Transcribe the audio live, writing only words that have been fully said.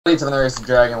It's the Race of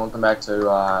Dragon. Welcome back to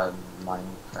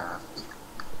Minecraft.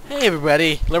 Hey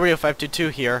everybody,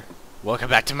 Liberty0522 here. Welcome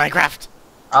back to Minecraft.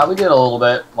 We did a little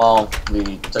bit. Well,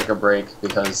 we took a break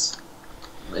because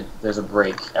there's a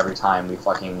break every time we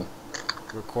fucking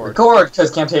record.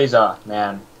 Because Camtasia,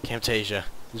 man. Camtasia.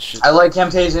 I like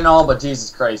Camtasia and all, but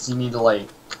Jesus Christ, you need to like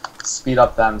speed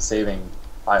up them saving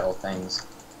file things.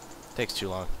 Takes too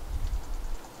long.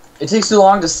 It takes too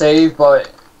long to save,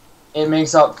 but it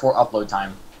makes up for upload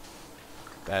time.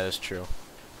 That is true.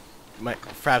 My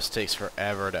Fraps takes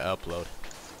forever to upload.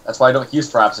 That's why I don't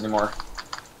use Fraps anymore.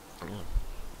 Mm.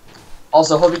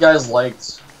 Also, hope you guys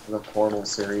liked the Portal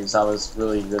series. That was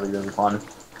really fun.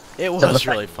 It was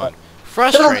really fun.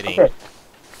 Frustrating. Okay.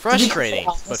 Frustrating,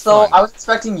 but so fun. I was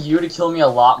expecting you to kill me a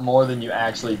lot more than you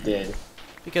actually did.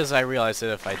 Because I realized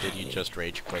that if I did, you'd just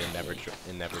rage quit and never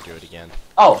do it again.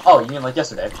 Oh, you mean like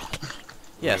yesterday?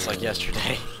 Yes, like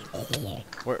yesterday.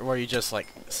 where you just like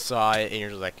saw it and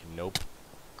you're just like, nope.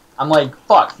 I'm like,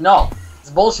 fuck, no, it's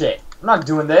bullshit. I'm not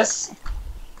doing this.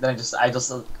 Then I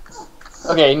just.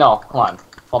 Okay, no, hold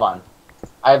on.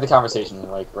 I have the conversation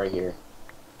like right here.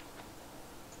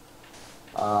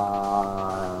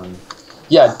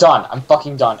 Yeah, done. I'm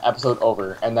fucking done. Episode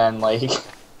over. And then like,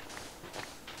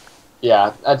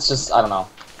 yeah, that's just I don't know.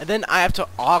 And then I have to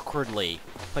awkwardly,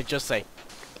 like, just say,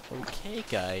 okay,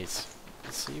 guys,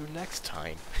 see you next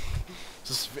time.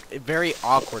 Just very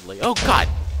awkwardly. Oh God.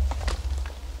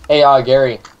 Hey,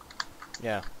 Gary.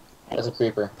 Yeah. That's a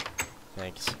creeper.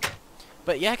 Thanks.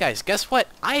 But yeah, guys, guess what?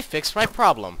 I fixed my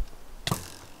problem.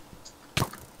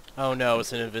 Oh no,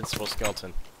 it's an invincible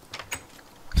skeleton.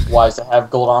 Why does it have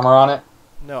gold armor on it?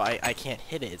 No, I can't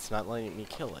hit it. It's not letting me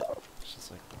kill it. It's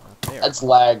just like, not there. That's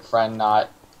lag, friend, not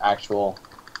actual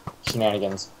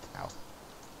shenanigans. Ow.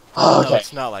 Oh, okay. No,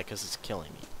 it's not like, because it's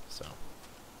killing me, so.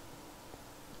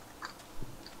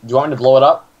 Do you want me to blow it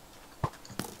up?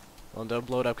 Well, don't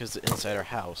blow it up because it's inside our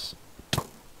house.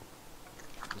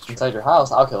 Inside your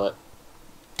house? I'll kill it.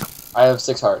 I have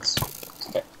 6 hearts.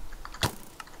 Okay.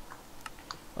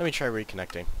 Let me try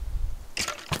reconnecting.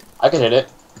 I can hit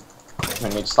it. I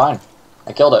mean, it's fine.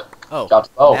 I killed it. Oh, dropped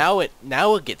the bow.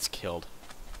 now it gets killed.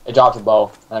 It dropped a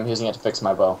bow, and I'm using it to fix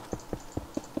my bow.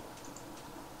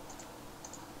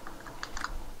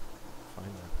 Fine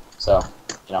then. So,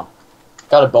 you know,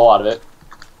 got a bow out of it.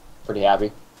 Pretty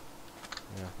happy.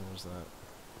 Yeah, what was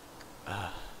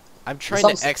that? I'm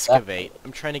trying to excavate.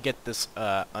 I'm trying to get this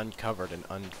uncovered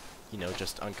and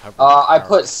just uncovered. I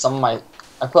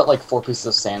put like 4 pieces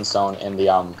of sandstone in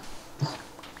the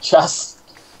chest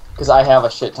because I have a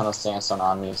shit ton of sandstone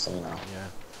on me, so you know. Yeah.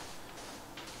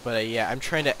 But yeah, I'm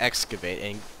trying to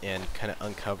excavate and kind of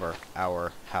uncover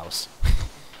our house.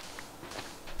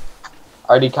 I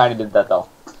already kind of did that though.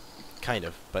 Kind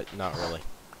of, but not really.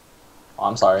 Oh,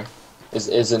 I'm sorry.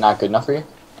 Is it not good enough for you?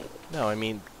 No, I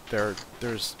mean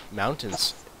there's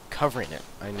mountains covering it.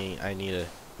 I need a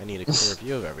clear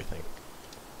view of everything.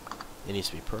 It needs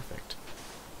to be perfect.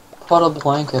 Put a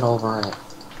blanket over it.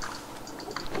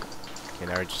 Okay,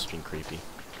 now we're just being creepy,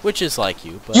 which is like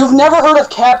you. But you've never heard of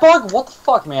Catbug? What the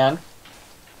fuck, man?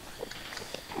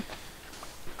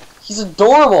 He's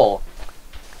adorable.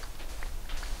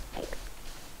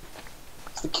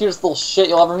 He's the cutest little shit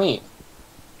you'll ever meet.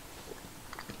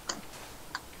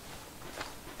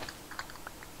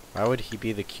 Why would he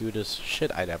be the cutest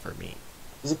shit I'd ever meet?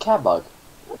 He's a catbug.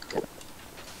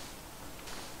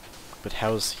 But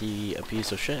how's he a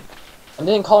piece of shit? I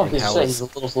didn't call him a piece of shit, he's a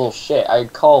little shit.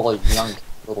 I'd call like young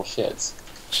little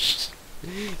shits.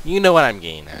 You know what I'm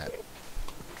getting at.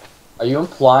 Are you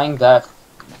implying that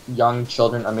young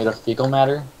children are made of fecal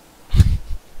matter?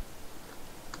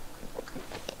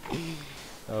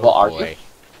 Oh, well, are boy. you?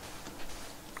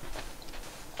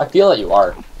 I feel that you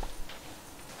are.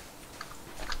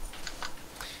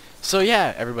 So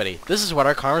yeah, everybody, this is what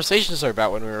our conversations are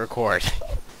about when we record.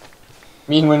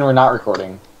 Mean when we're not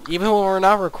recording. Even when we're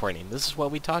not recording, this is what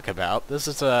we talk about. This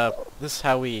is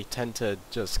how we tend to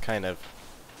just kind of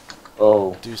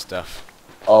do stuff.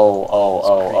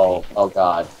 Oh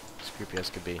God. As creepy as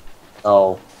could be.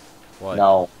 Oh. What?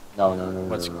 No.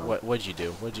 What'd you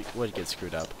do? What'd get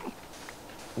screwed up?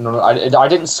 No, I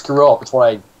didn't screw up. It's what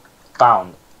I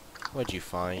found. What'd you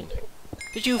find?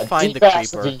 Did you find the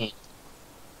deep-ass creeper? ravine.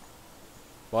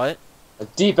 What? A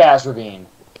deep-ass ravine.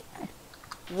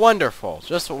 Wonderful.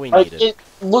 Just what we like, needed. it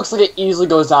looks like it easily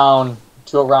goes down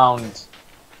to around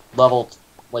level,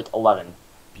 like, 11.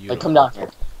 Beautiful. Like, come down here.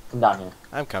 Come down here.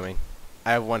 I'm coming.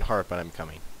 I have 1 heart, but I'm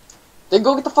coming. Then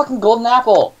go get the fucking golden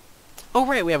apple! Oh,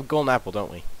 right, we have a golden apple, don't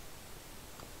we?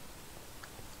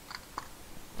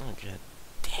 Oh, good.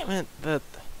 Damn it, the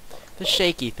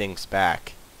shaky thing's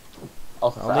back. Oh,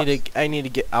 for fraps.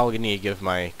 I'll need to give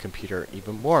my computer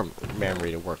even more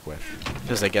memory to work with,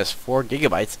 because I guess 4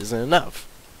 gigabytes isn't enough.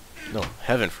 No,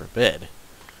 heaven forbid.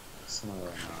 Similar or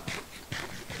not.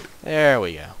 There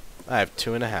we go. I have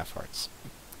 2.5 hearts.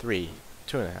 3,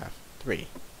 2.5, 3,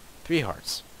 3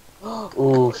 hearts.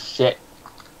 Ooh, shit.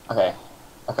 Okay.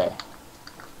 Okay.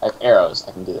 I have arrows.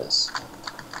 I can do this.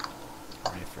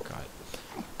 I forgot.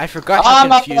 I forgot how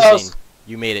my confusing arrows!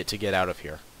 you made it to get out of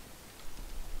here.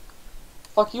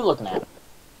 Fuck you looking at?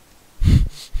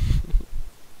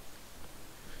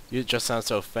 You just sound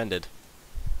so offended.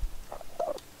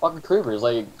 Fucking creepers,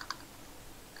 like,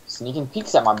 sneaking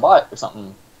peeks at my butt or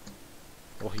something.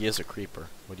 Well, he is a creeper.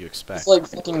 What do you expect? It's like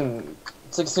fucking.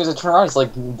 It's like as soon as I turn around, he's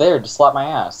like there, just slap my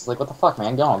ass. It's like, what the fuck,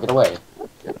 man? Go on, get away.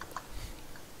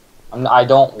 I'm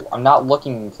not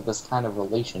looking for this kind of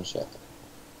relationship.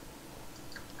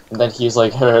 And then he's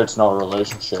like, hey, it's not a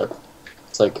relationship.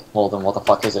 It's like, well, then what the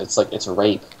fuck is it? It's like, it's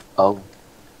rape. Oh.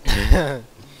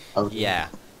 Oh. Yeah.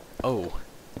 Oh.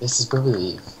 This is where we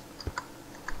leave.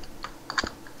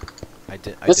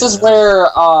 This is where,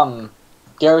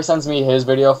 Gary sends me his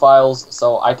video files,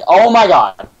 so oh my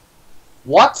god!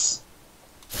 What?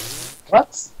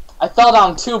 What? I fell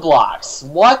down 2 blocks.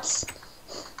 What?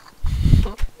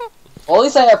 Well, at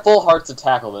least I have full hearts to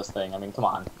tackle this thing. I mean, come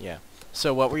on. Yeah.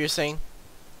 So what were you saying?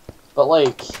 But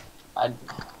like, I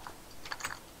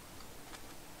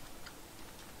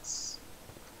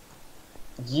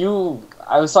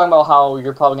was talking about how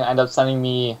you're probably gonna end up sending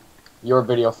me your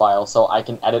video file so I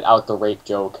can edit out the rape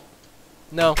joke.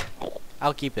 No.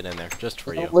 I'll keep it in there, just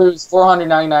for you. Lose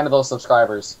 499 of those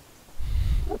subscribers.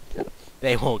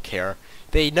 They won't care.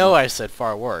 They know I said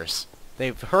far worse.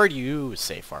 They've heard you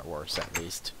say far worse, at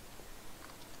least.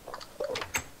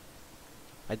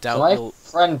 I doubt My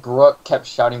friend Brooke kept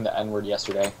shouting the N-word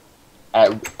yesterday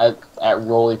at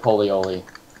Roly Poly Oly.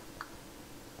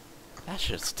 That's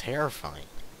just terrifying.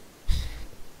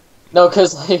 No,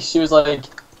 cause like she was like,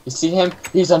 "You see him?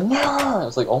 He's a nerd." I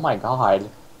was like, "Oh my god,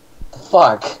 the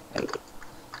fuck."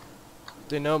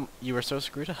 They know you were so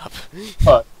screwed up.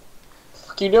 What the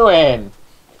fuck you doing?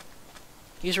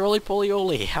 He's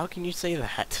roly-poly-oly. How can you say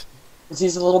that? Cause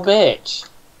he's a little bitch.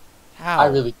 How?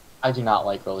 I do not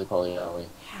like Roly Poly Oly.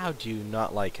 How do you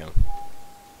not like him?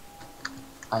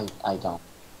 I don't.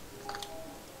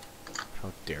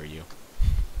 How dare you?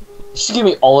 You should give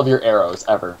me all of your arrows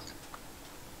ever.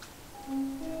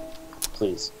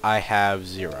 Please. I have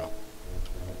 0.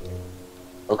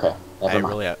 Okay. Never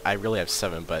mind. I really have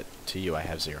 7, but to you I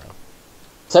have 0.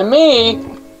 To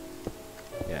me,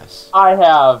 Yes. I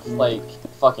have like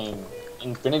fucking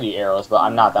infinity arrows, but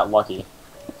I'm not that lucky.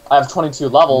 I have 22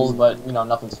 levels, but you know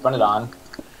nothing to spend it on.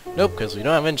 Nope, because we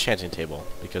don't have an enchanting table.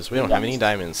 Because we don't have any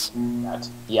diamonds.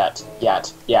 Yet.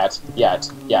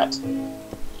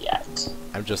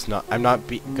 I'm not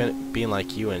being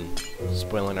like you and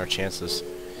spoiling our chances.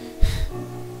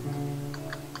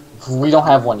 We don't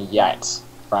have one yet,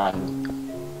 friend.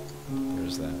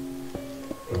 There's that.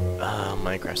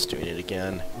 Minecraft's doing it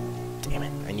again. Damn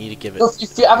it! I need to give it.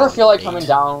 If you ever feel like 8. coming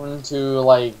down to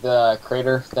like the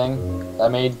crater thing that I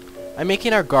made, I'm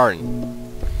making our garden.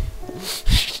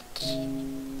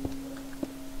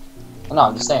 no,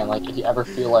 I'm just saying, like, if you ever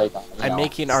feel like, I'm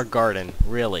making our garden.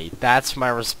 Really, that's my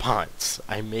response.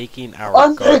 I'm making our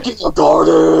I'm garden. making a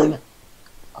garden!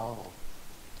 Oh.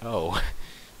 Oh.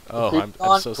 Oh, I'm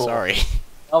so Cool. sorry.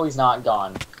 No, he's not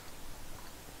gone.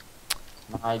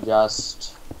 I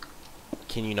just...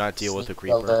 Can you not deal with a sneak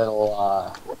creeper?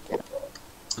 little,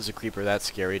 Is a creeper that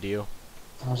scary to you?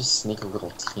 I'll just sneak a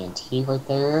little TNT right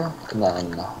there, and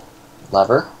then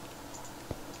lever.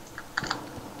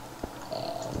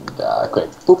 And, quick,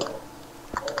 boop.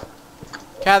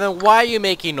 Catherine, why are you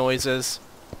making noises?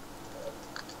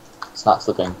 It's not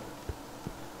flipping.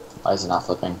 Why is it not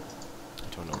flipping?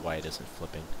 I don't know why it isn't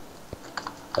flipping.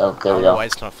 Oh, there we I don't know go. why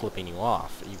it's not flipping you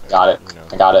off. Either, Got it. You know.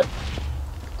 I got it.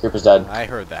 Creeper's dead. I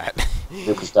heard that.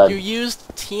 Creeper's dead. You used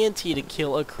TNT to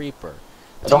kill a creeper.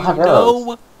 I don't have you arrows.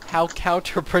 know how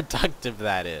counterproductive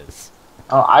that is?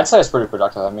 Oh, I'd say it's pretty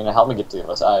productive. I mean, it helped me get to the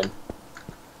other side.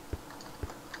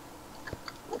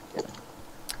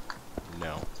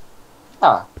 No.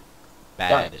 Ah,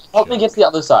 Bad help me joke. get to the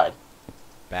other side.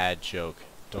 Bad joke.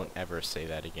 Don't ever say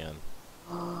that again.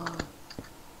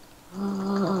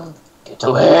 Get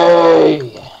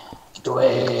away! Get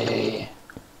away!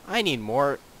 I need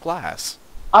more glass.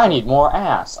 I need more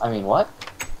ass. I mean, what?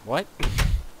 What?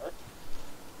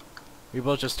 We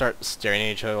both just start staring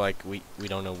at each other like we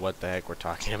don't know what the heck we're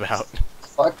talking about.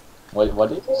 Fuck. What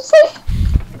did you say?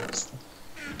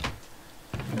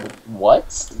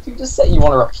 What? Did you just say? You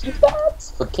want to repeat that?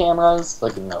 For cameras?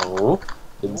 Like, no.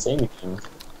 Didn't say anything.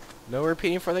 No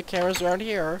repeating for the cameras around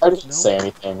here. I didn't No. say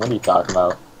anything. What are you talking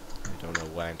about? I don't know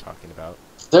what I'm talking about.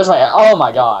 There's my. Oh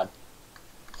my god.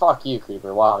 Fuck you,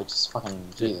 creeper. Wow, you just fucking.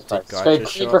 Jesus did Christ. God Straight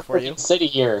just show creeper up for you? freaking city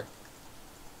here.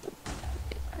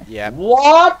 Yeah,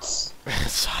 What?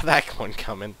 saw that one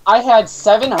coming. I had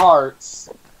 7 hearts.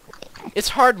 It's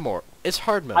hard mode. It's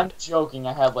hard mode. I'm joking.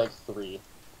 I had like 3.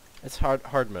 It's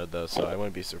hard mode though, so I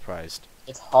wouldn't be surprised.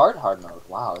 It's hard mode.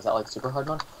 Wow, is that like super hard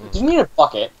mode? Mhm. Do you need a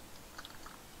bucket?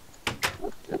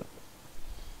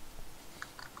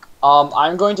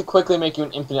 I'm going to quickly make you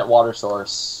an infinite water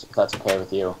source, if that's okay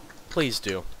with you. Please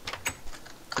do.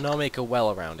 And I'll make a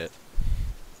well around it.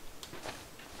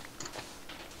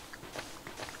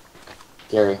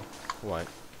 Gary. What?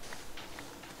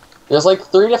 There's like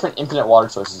 3 different infinite water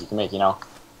sources you can make, you know?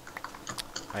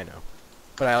 I know.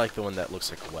 But I like the one that looks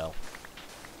like a well.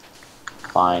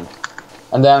 Fine.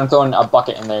 And then I'm throwing a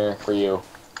bucket in there for you.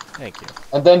 Thank you.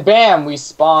 And then bam, we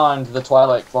spawned the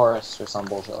Twilight Forest or some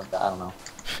bullshit like that, I don't know.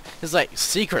 It's like,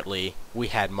 secretly, we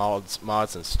had mods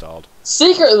installed.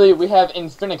 Secretly, we have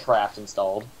Infinicraft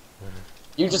installed.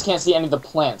 You just can't see any of the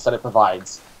plants that it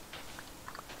provides.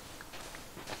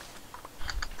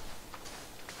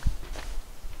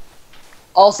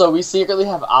 Also, we secretly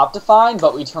have Optifine,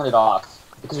 but we turned it off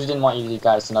because we didn't want you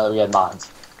guys to know that we had mods.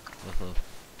 Mhm.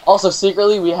 Also,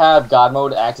 secretly, we have God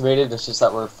mode activated. It's just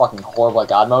that we're fucking horrible at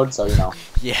God mode, so you know.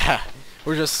 Yeah.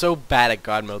 We're just so bad at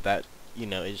God mode that, you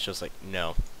know, it's just like,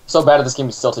 no. So bad at this game,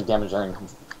 we still take damage during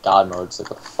God mode. It's like,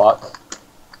 what the fuck?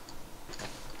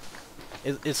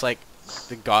 It's like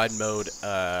the God mode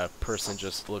person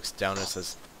just looks down and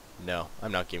says, no,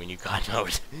 I'm not giving you God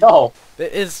mode. No!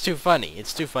 It's too funny.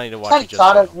 It's too funny to watch Thank you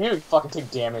just God fail. you fucking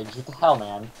take damage. What the hell,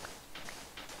 man?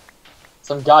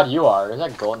 Some god you are. There's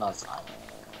that gold nuts.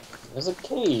 There's a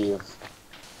cave.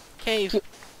 Cave.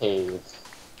 Cave.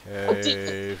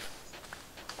 Cave.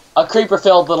 A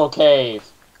creeper-filled little cave.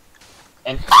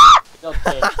 And filled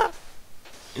cave.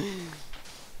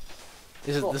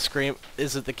 Is it Cool. the scream?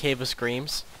 Is it the Cave of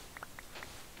Screams?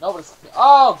 No, but it's...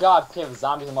 Oh god, cave of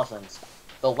zombies and mushrooms.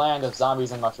 The land of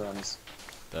zombies and mushrooms.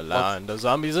 The land of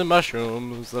zombies and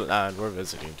mushrooms, the land we're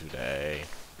visiting today.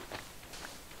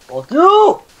 Fuck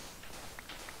you!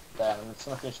 Damn, I'm just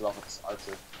gonna finish you off with this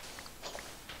archer.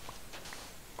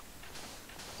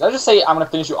 Did I just say I'm gonna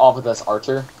finish you off with this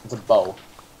archer? It's a bow.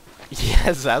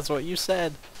 Yes, that's what you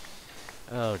said.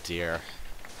 Oh dear.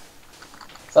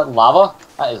 Is that lava?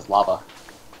 That is lava.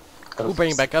 We'll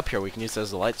bring it back up here. We can use it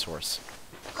as a light source.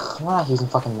 I'm not using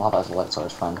fucking lava as a light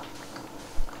source, friend.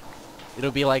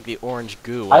 It'll be like the orange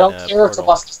goo. I don't in, care if the Portal.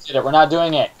 bus did it. We're not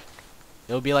doing it.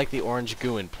 It'll be like the orange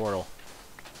goo in Portal.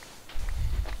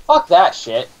 Fuck that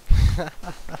shit.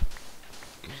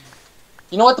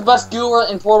 You know what the best goo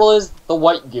in Portal is? The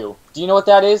white goo. Do you know what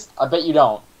that is? I bet you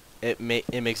don't. It makes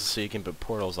it so you can put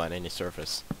portals on any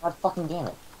surface. God fucking damn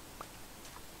it.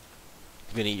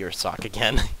 I'm gonna eat your sock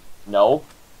again. No.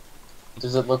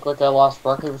 Does it look like I lost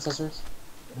rock, paper, scissors?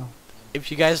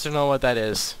 If you guys don't know what that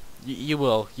is, you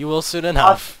will. You will soon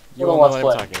enough. You will know Let's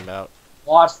what I'm play. talking about.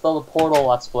 Watch the Portal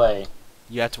Let's Play.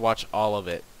 You have to watch all of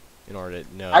it in order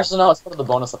to know. Actually, no, it's part of the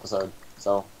bonus episode.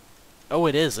 So, Oh,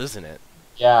 it is, isn't it?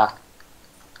 yeah.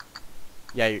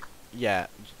 Yeah, yeah.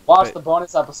 Watch But- the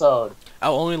bonus episode.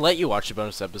 I'll only let you watch the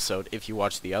bonus episode if you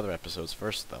watch the other episodes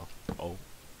first, though. Oh.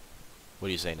 What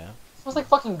do you say now? It smells like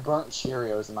fucking burnt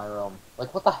Cheerios in my room.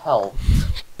 Like, what the hell?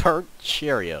 Burnt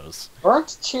Cheerios. Burnt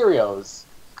Cheerios.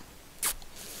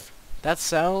 That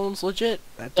sounds legit.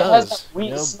 That It has does. that weak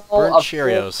You know, smell burnt of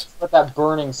Cheerios. food with that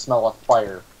burning smell of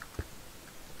fire.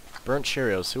 Burnt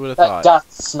Cheerios. Who would have That thought?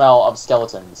 death smell of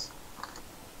skeletons.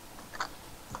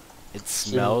 It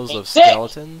smells of Dick!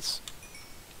 skeletons?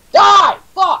 Die!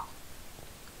 Fuck!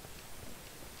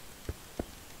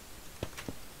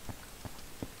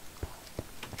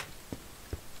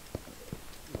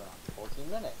 We're on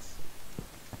 14 minutes.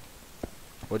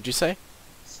 What'd you say?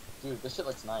 Dude, this shit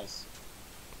looks nice.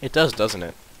 It does, doesn't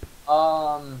it?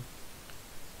 Okay,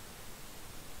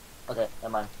 never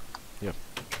mind. Yep.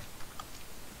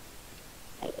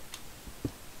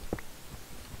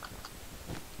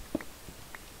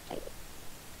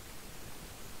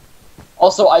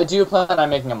 Also, I do plan on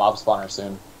making a mob spawner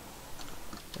soon.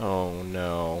 Oh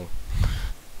no.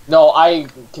 No, I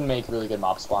can make really good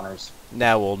mob spawners.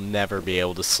 Now we'll never be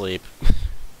able to sleep.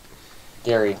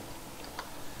 Gary.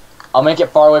 I'll make it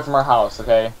far away from our house,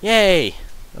 okay? Yay!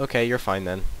 Okay, you're fine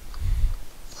then.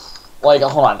 Like,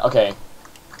 hold on, okay.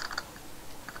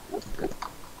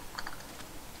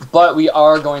 But we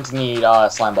are going to need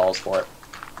slime balls for it.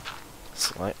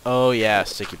 Oh yeah,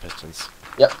 sticky pistons.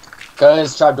 Yep.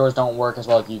 Because trapdoors don't work as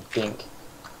well as you'd think.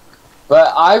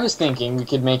 But I was thinking we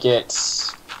could make it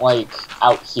like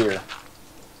out here.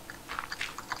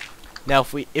 Now,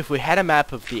 if we had a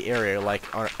map of the area like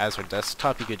as our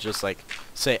desktop, you could just like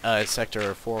say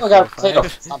sector Oh, got a potato.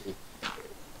 445. Zombie.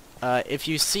 If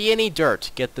you see any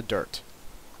dirt, get the dirt.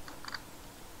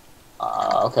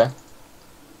 Okay.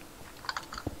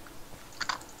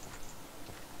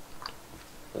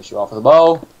 Push you off with a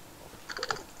bow.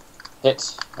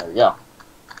 Hit. There we go.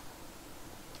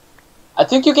 I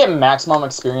think you get maximum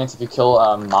experience if you kill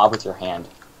a mob with your hand.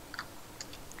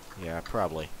 Yeah,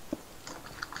 probably.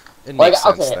 It Like, makes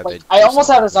sense okay, that like, they'd I do almost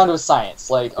something have this like down to a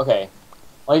science. Like, okay,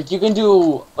 like you can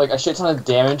do like a shit ton of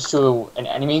damage to an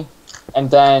enemy, and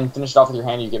then finish it off with your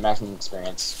hand. And you get maximum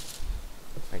experience.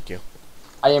 that. Thank you.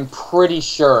 I am pretty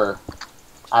sure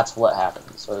that's what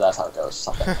happens, or that's how it goes.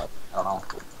 Something like I don't know.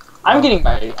 I'm getting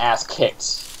my ass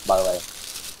kicked, by the way.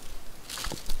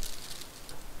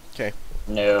 Okay.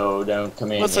 No, don't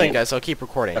come in. Listen, here. guys, I'll keep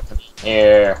recording. Don't come in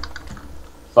here.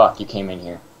 Fuck, you came in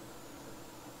here.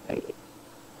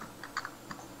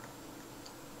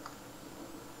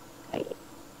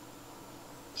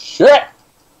 Shit!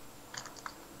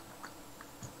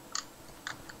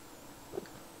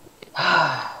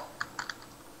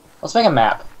 Let's make a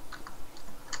map.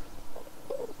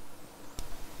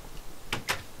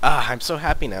 Ah, I'm so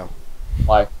happy now.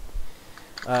 Why?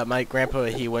 My grandpa,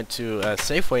 he went to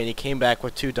Safeway and he came back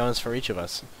with 2 donuts for each of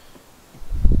us.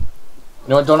 You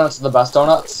know what donuts are the best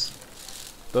donuts?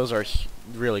 Those are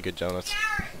really good donuts.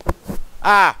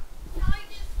 Ah!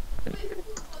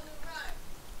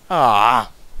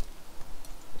 Ah!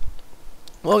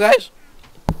 Well, guys,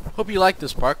 hope you liked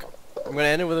this park. I'm gonna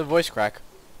end it with a voice crack.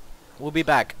 We'll be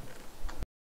back.